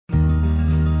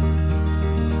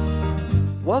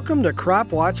Welcome to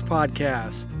Crop Watch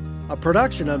Podcast, a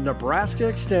production of Nebraska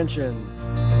Extension.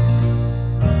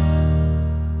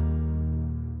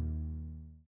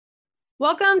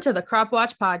 Welcome to the Crop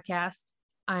Watch Podcast.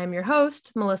 I am your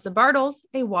host, Melissa Bartles,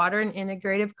 a water and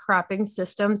integrative cropping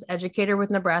systems educator with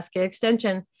Nebraska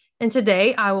Extension. And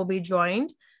today I will be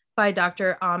joined by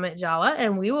Dr. Amit Jalla,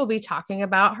 and we will be talking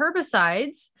about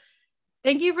herbicides.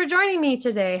 Thank you for joining me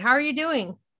today. How are you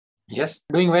doing? Yes,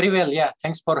 doing very well. Yeah,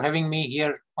 thanks for having me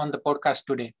here on the podcast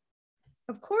today.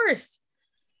 Of course.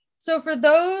 So for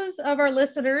those of our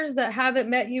listeners that haven't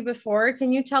met you before,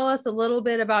 can you tell us a little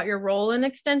bit about your role in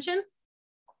Extension?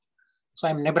 So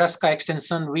I'm Nebraska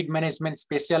Extension Weed Management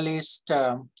Specialist.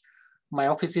 My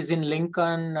office is in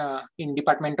Lincoln in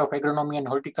Department of Agronomy and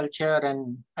Horticulture,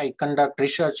 and I conduct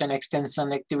research and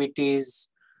extension activities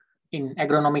in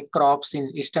agronomic crops in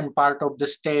eastern part of the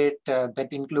state. That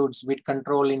includes weed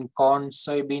control in corn,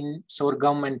 soybean,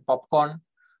 sorghum, and popcorn.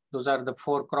 Those are the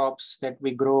 4 crops that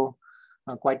we grow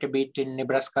quite a bit in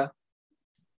Nebraska.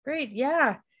 Great,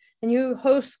 yeah. And you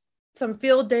host some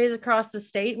field days across the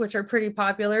state, which are pretty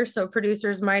popular, so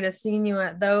producers might have seen you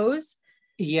at those.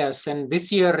 Yes, and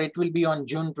this year it will be on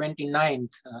June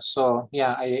 29th. So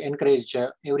yeah, I encourage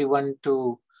everyone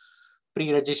to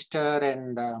pre-register,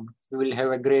 and we will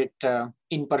have a great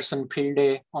in-person field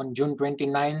day on June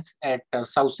 29th at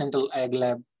South Central Ag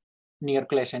Lab near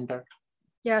Clay Center.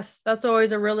 Yes, that's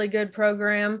always a really good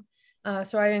program.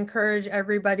 So I encourage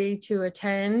everybody to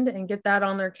attend and get that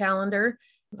on their calendar.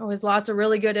 Always lots of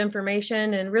really good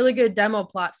information and really good demo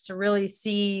plots to really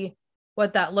see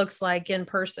what that looks like in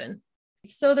person.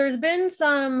 So there's been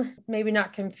some, maybe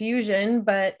not confusion,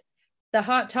 but the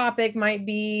hot topic might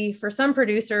be for some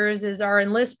producers is our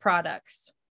Enlist products.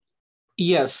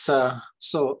 Yes,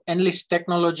 so Enlist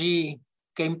technology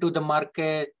came to the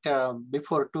market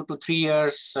before 2 to 3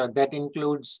 years. That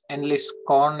includes Enlist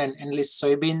corn and Enlist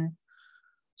soybean.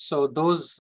 So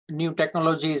those new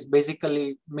technologies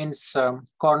basically means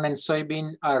corn and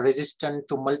soybean are resistant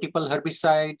to multiple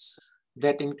herbicides.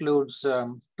 That includes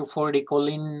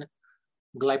 2,4-dicholine,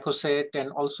 glyphosate, and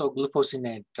also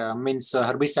glufosinate. Means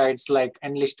herbicides like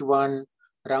Enlist 1,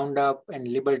 Roundup, and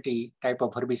Liberty type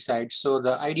of herbicides. So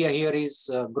the idea here is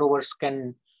growers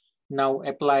can now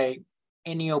apply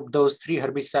any of those 3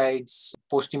 herbicides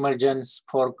post-emergence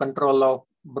for control of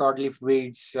broadleaf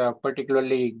weeds,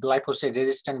 particularly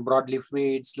glyphosate-resistant broadleaf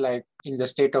weeds. Like in the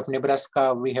state of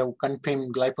Nebraska, we have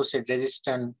confirmed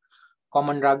glyphosate-resistant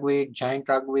common ragweed, giant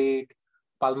ragweed,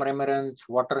 Palmer amaranth,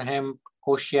 water hemp,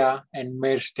 kochia, and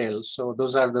mare's tail. So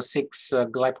those are the 6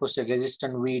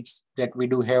 glyphosate-resistant weeds that we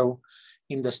do have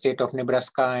in the state of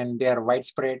Nebraska, and they are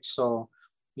widespread. So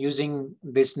using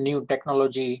this new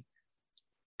technology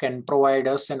can provide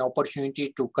us an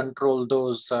opportunity to control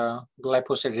those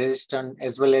glyphosate-resistant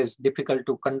as well as difficult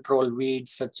to control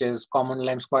weeds such as common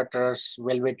lime squatters,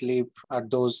 velvet leaf.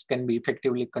 Those can be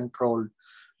effectively controlled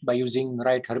by using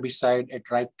right herbicide at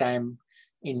right time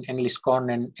in Enlist corn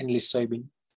and Enlist soybean.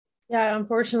 Yeah,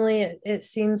 unfortunately, it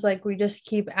seems like we just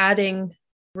keep adding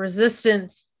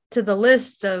resistance to the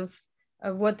list of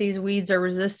what these weeds are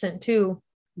resistant to.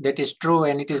 That is true,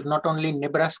 and it is not only in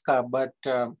Nebraska, but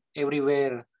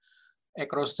everywhere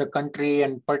across the country,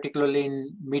 and particularly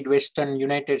in Midwestern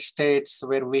United States,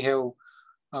 where we have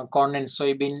corn and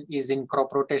soybean is in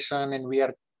crop rotation, and we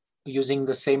are using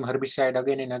the same herbicide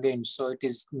again and again. So it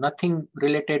is nothing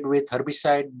related with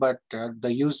herbicide, but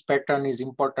the use pattern is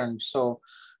important. So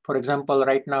for example,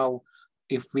 right now,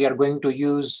 if we are going to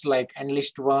use like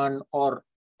Enlist 1 or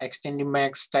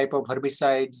XtendiMax type of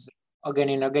herbicides again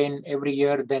and again every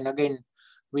year, then again,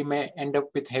 we may end up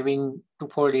with having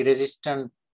 2,4-D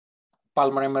resistant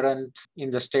Palmer amaranth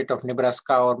in the state of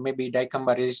Nebraska, or maybe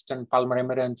dicamba resistant Palmer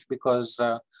amaranth, because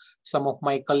some of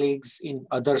my colleagues in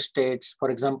other states, for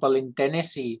example, in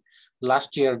Tennessee,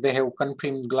 last year, they have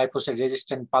confirmed glyphosate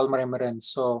resistant Palmer amaranth.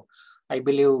 So I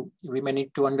believe we may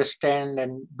need to understand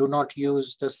and do not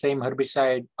use the same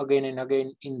herbicide again and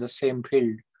again in the same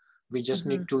field. We just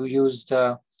need to use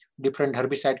the different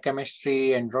herbicide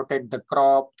chemistry and rotate the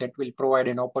crop. That will provide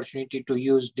an opportunity to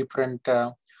use different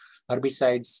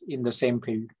herbicides in the same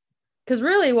field. Because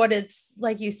really what it's,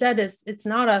 like you said, is it's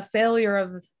not a failure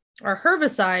of our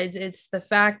herbicides. It's the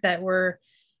fact that we're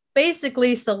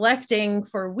basically selecting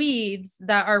for weeds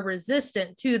that are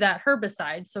resistant to that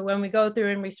herbicide. So when we go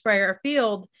through and we spray our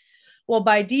field, well,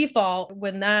 by default,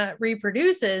 when that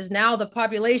reproduces, now the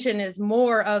population is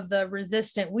more of the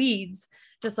resistant weeds.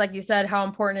 Just like you said, how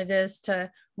important it is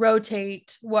to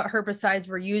rotate what herbicides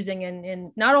we're using,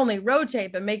 and not only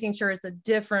rotate, but making sure it's a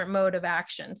different mode of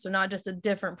action. So not just a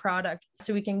different product,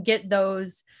 so we can get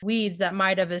those weeds that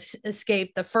might have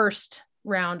escaped the first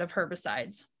round of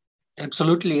herbicides.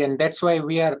 Absolutely. And that's why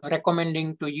we are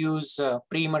recommending to use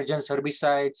pre-emergence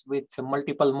herbicides with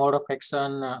multiple mode of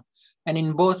action. And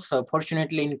in both,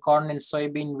 fortunately, in corn and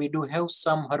soybean, we do have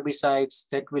some herbicides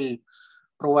that will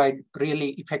provide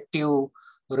really effective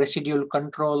residual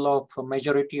control of a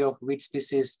majority of weed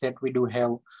species that we do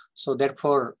have. So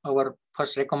therefore, our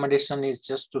first recommendation is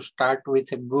just to start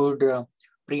with a good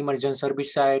pre-emergence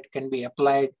herbicide, can be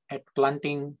applied at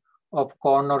planting of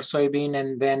corn or soybean,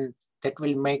 and then that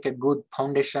will make a good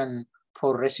foundation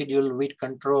for residual weed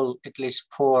control, at least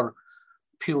for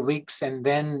few weeks. And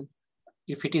then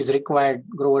if it is required,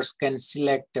 growers can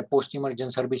select a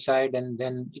post-emergence herbicide, and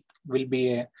then it will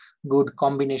be a good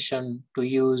combination to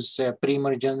use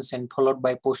pre-emergence and followed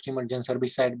by post-emergence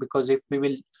herbicide. Because if we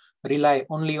will rely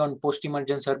only on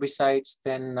post-emergence herbicides,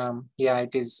 then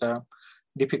it is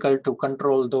difficult to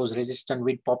control those resistant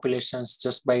weed populations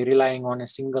just by relying on a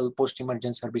single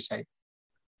post-emergence herbicide.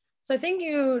 So I think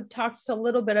you talked a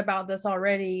little bit about this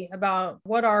already, about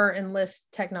what are Enlist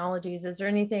technologies. Is there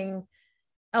anything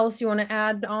else you want to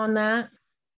add on that?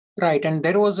 Right, and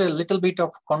there was a little bit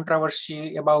of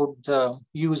controversy about the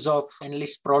use of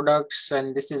Enlist products,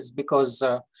 and this is because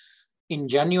in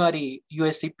January,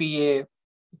 US EPA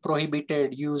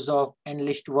prohibited use of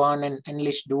Enlist 1 and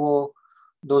Enlist Duo.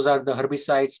 Those are the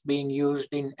herbicides being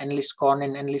used in Enlist corn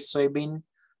and Enlist soybean.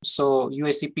 So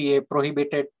US EPA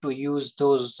prohibited to use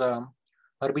those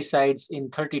herbicides in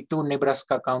 32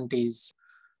 Nebraska counties.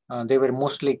 They were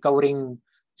mostly covering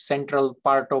central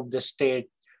part of the state.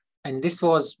 And this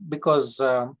was because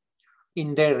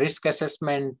in their risk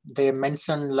assessment, they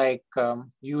mentioned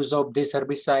use of these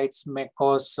herbicides may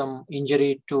cause some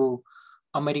injury to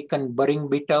American burying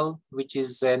beetle, which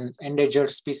is an endangered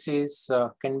species,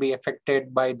 can be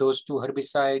affected by those two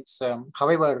herbicides.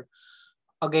 However,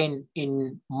 again,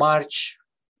 in March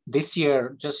this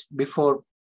year, just before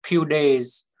few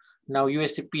days, now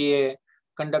US EPA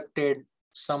conducted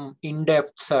some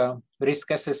in-depth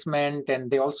risk assessment, and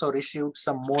they also received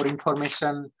some more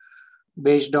information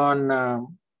based on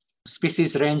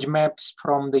species range maps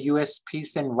from the US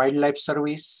Fish and Wildlife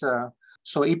Service.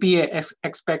 So EPA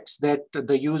expects that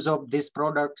the use of these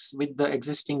products with the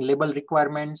existing label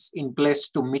requirements in place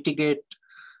to mitigate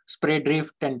spray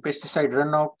drift and pesticide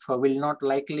runoff will not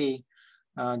likely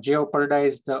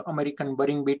jeopardize the American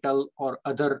burying beetle or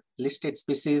other listed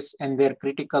species and their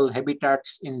critical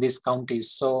habitats in these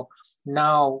counties. So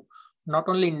now, not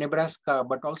only in Nebraska,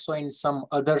 but also in some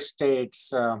other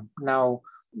states, now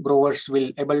growers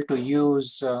will able to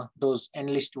use those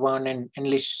Enlist 1 and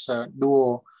Enlist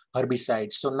Duo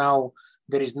herbicides. So now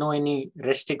there is no any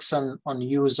restriction on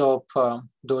use of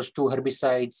those two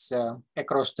herbicides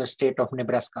across the state of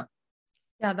Nebraska.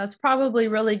 Yeah, that's probably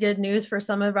really good news for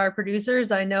some of our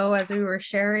producers. I know as we were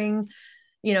sharing,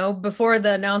 before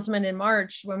the announcement in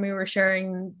March, when we were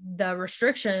sharing the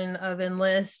restriction of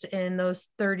Enlist in those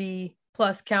 30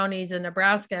 plus counties in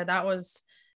Nebraska, that was,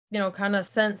 kind of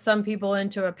sent some people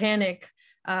into a panic.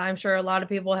 I'm sure a lot of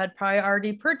people had probably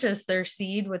already purchased their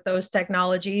seed with those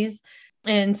technologies.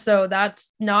 And so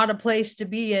that's not a place to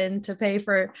be in to pay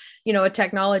for, a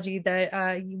technology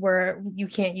that where you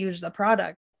can't use the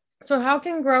product. So how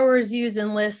can growers use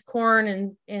Enlist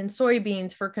corn and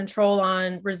soybeans for control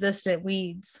on resistant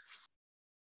weeds?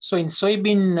 So in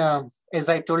soybean, as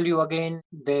I told you again,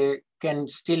 they can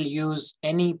still use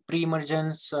any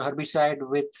pre-emergence herbicide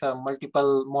with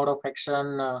multiple mode of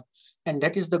action. And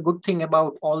that is the good thing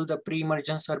about all the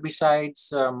pre-emergence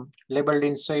herbicides labeled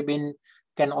in soybean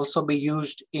can also be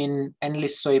used in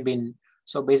Enlist soybean.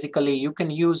 So basically you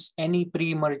can use any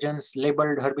pre-emergence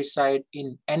labeled herbicide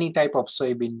in any type of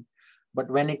soybean. But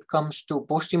when it comes to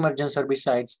post-emergence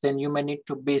herbicides, then you may need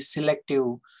to be selective.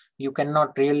 You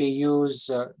cannot really use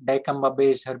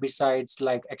dicamba-based herbicides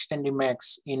like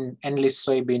XtendiMax in Enlist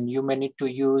soybean. You may need to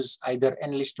use either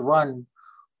Enlist 1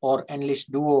 or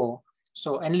Enlist Duo.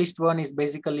 So Enlist 1 is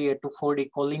basically a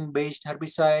 2,4-D choline-based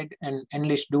herbicide, and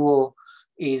Enlist Duo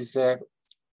is a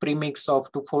premix of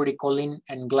 2,4-D choline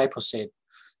and glyphosate.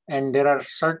 And there are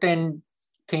certain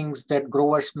things that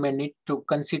growers may need to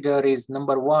consider is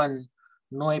number one,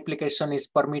 no application is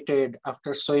permitted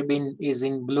after soybean is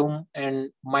in bloom and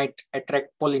might attract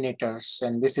pollinators.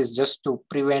 And this is just to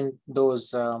prevent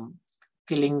those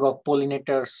killing of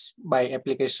pollinators by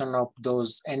application of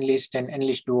those Enlist and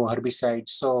Enlist Duo herbicides.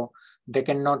 So they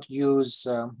cannot use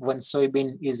when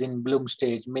soybean is in bloom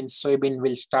stage, means soybean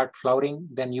will start flowering,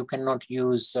 then you cannot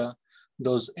use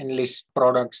those Enlist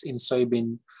products in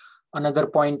soybean. Another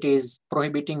point is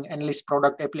prohibiting Enlist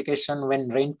product application when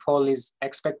rainfall is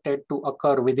expected to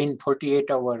occur within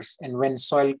 48 hours and when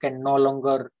soil can no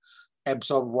longer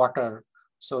absorb water.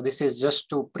 So this is just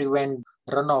to prevent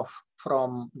runoff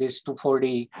from these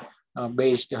 2,4-D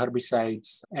based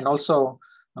herbicides, and also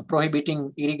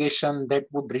prohibiting irrigation that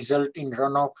would result in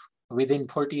runoff within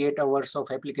 48 hours of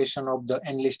application of the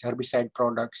Enlist herbicide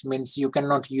products. Means you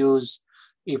cannot use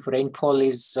if rainfall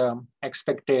is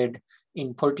expected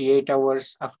in 48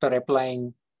 hours after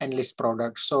applying Enlist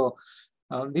products. So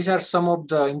these are some of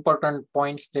the important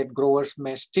points that growers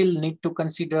may still need to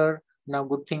consider. Now,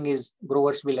 good thing is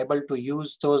growers will able to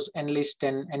use those Enlist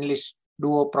and Enlist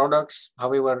Duo products.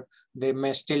 However, they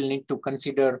may still need to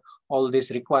consider all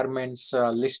these requirements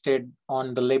listed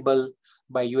on the label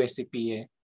by US EPA.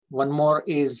 One more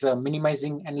is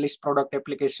minimizing Enlist product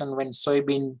application when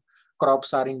soybean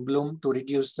crops are in bloom to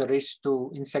reduce the risk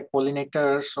to insect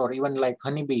pollinators or even like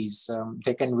honeybees.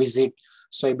 They can visit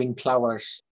soybean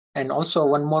flowers. And also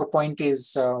one more point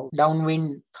is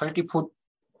downwind 30-foot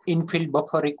infield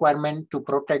buffer requirement to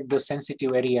protect the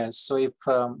sensitive areas. So if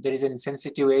there is a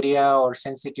sensitive area or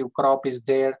sensitive crop is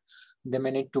there, they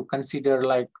may need to consider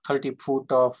like 30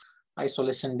 foot of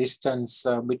isolation distance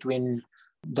between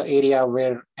the area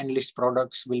where Enlist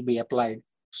products will be applied.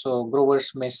 So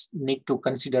growers may need to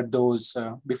consider those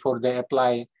before they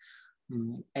apply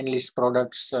Enlist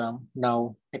products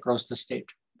now across the state.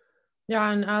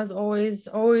 Yeah, and as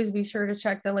always be sure to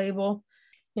check the label,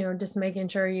 just making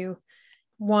sure you,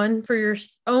 one, for your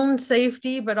own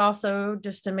safety, but also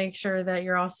just to make sure that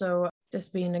you're also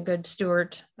just being a good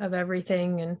steward of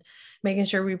everything and making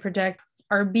sure we protect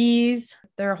our bees.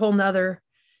 They're a whole nother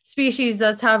species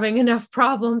that's having enough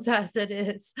problems as it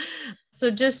is. So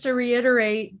just to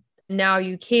reiterate, now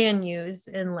you can use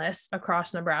Enlist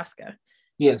across Nebraska.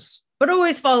 Yes. But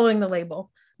always following the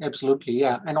label. Absolutely,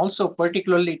 yeah. And also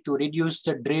particularly to reduce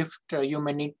the drift, you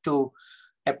may need to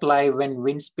apply when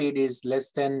wind speed is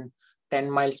less than 10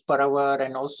 miles per hour.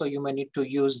 And also you may need to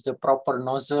use the proper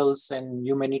nozzles, and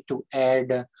you may need to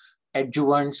add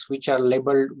adjuvants which are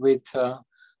labeled with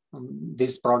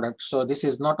this product. So this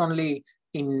is not only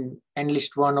in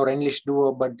Enlist One or Enlist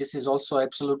Duo, but this is also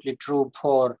absolutely true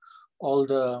for all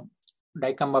the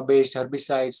dicamba-based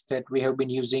herbicides that we have been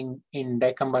using in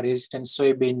dicamba-resistant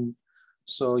soybean.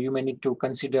 So you may need to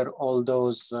consider all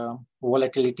those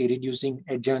volatility reducing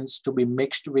agents to be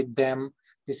mixed with them.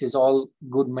 This is all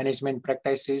good management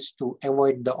practices to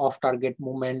avoid the off-target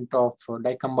movement of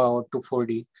dicamba or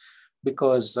 2,4-D,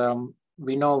 because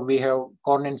we know we have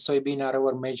corn and soybean are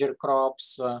our major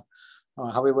crops.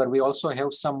 However, we also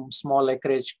have some small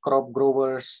acreage crop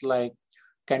growers like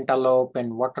cantaloupe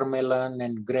and watermelon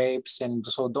and grapes. And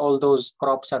so all those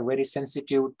crops are very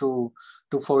sensitive to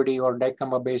 2,4-D or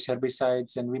dicamba-based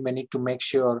herbicides, and we may need to make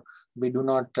sure we do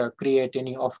not create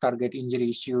any off-target injury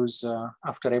issues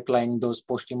after applying those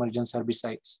post-emergence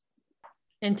herbicides.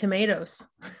 And tomatoes.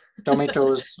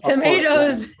 Tomatoes.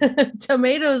 Tomatoes. Course, yeah.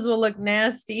 Tomatoes will look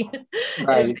nasty.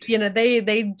 Right. If,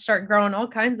 they start growing all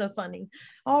kinds of funny.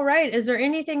 All right. Is there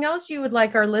anything else you would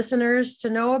like our listeners to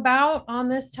know about on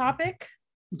this topic?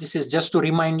 This is just to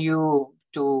remind you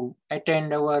to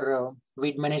attend our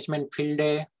weed management field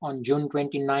day on June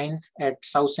 29th at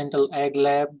South Central Ag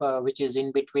Lab, which is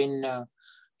in between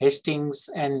Hastings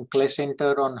and Clay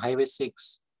Center on Highway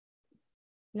 6.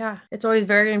 Yeah, it's always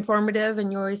very informative, and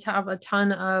you always have a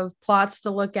ton of plots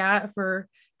to look at for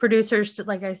producers to,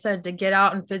 like I said, to get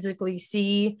out and physically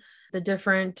see the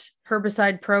different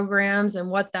herbicide programs and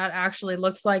what that actually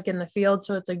looks like in the field.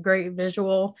 So it's a great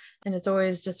visual, and it's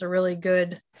always just a really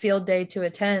good field day to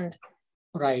attend.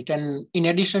 Right. And in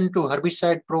addition to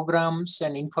herbicide programs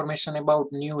and information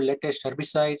about new latest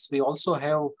herbicides, we also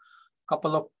have a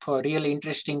couple of really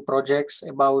interesting projects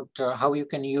about how you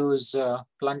can use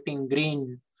planting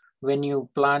green when you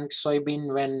plant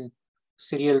soybean, when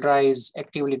cereal rye is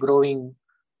actively growing,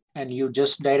 and you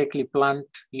just directly plant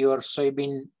your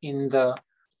soybean in the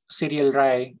cereal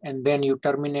rye, and then you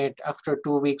terminate after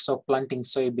 2 weeks of planting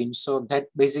soybean. So that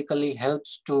basically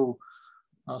helps to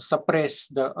suppress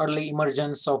the early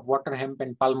emergence of water hemp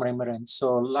and palmer amaranth.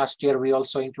 So last year we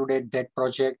also included that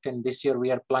project, and this year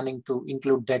we are planning to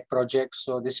include that project.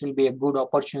 So this will be a good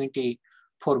opportunity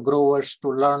for growers to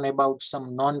learn about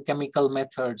some non-chemical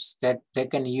methods that they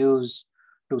can use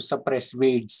to suppress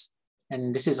weeds.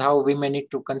 And this is how we may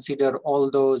need to consider all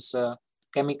those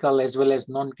chemical as well as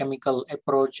non-chemical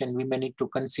approach, and we may need to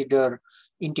consider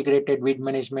integrated weed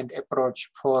management approach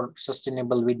for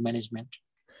sustainable weed management.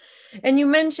 And you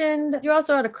mentioned you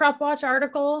also had a CropWatch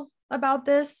article about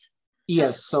this.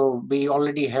 Yes, so we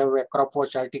already have a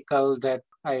CropWatch article that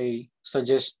I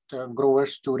suggest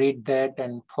growers to read that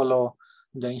and follow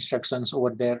the instructions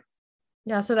over there.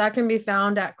 Yeah, so that can be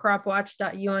found at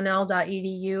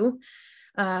cropwatch.unl.edu.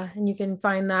 And you can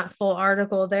find that full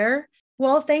article there.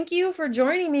 Well, thank you for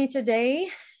joining me today,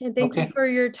 and thank you for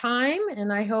your time.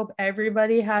 And I hope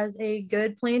everybody has a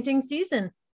good planting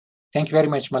season. Thank you very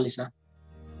much, Melissa.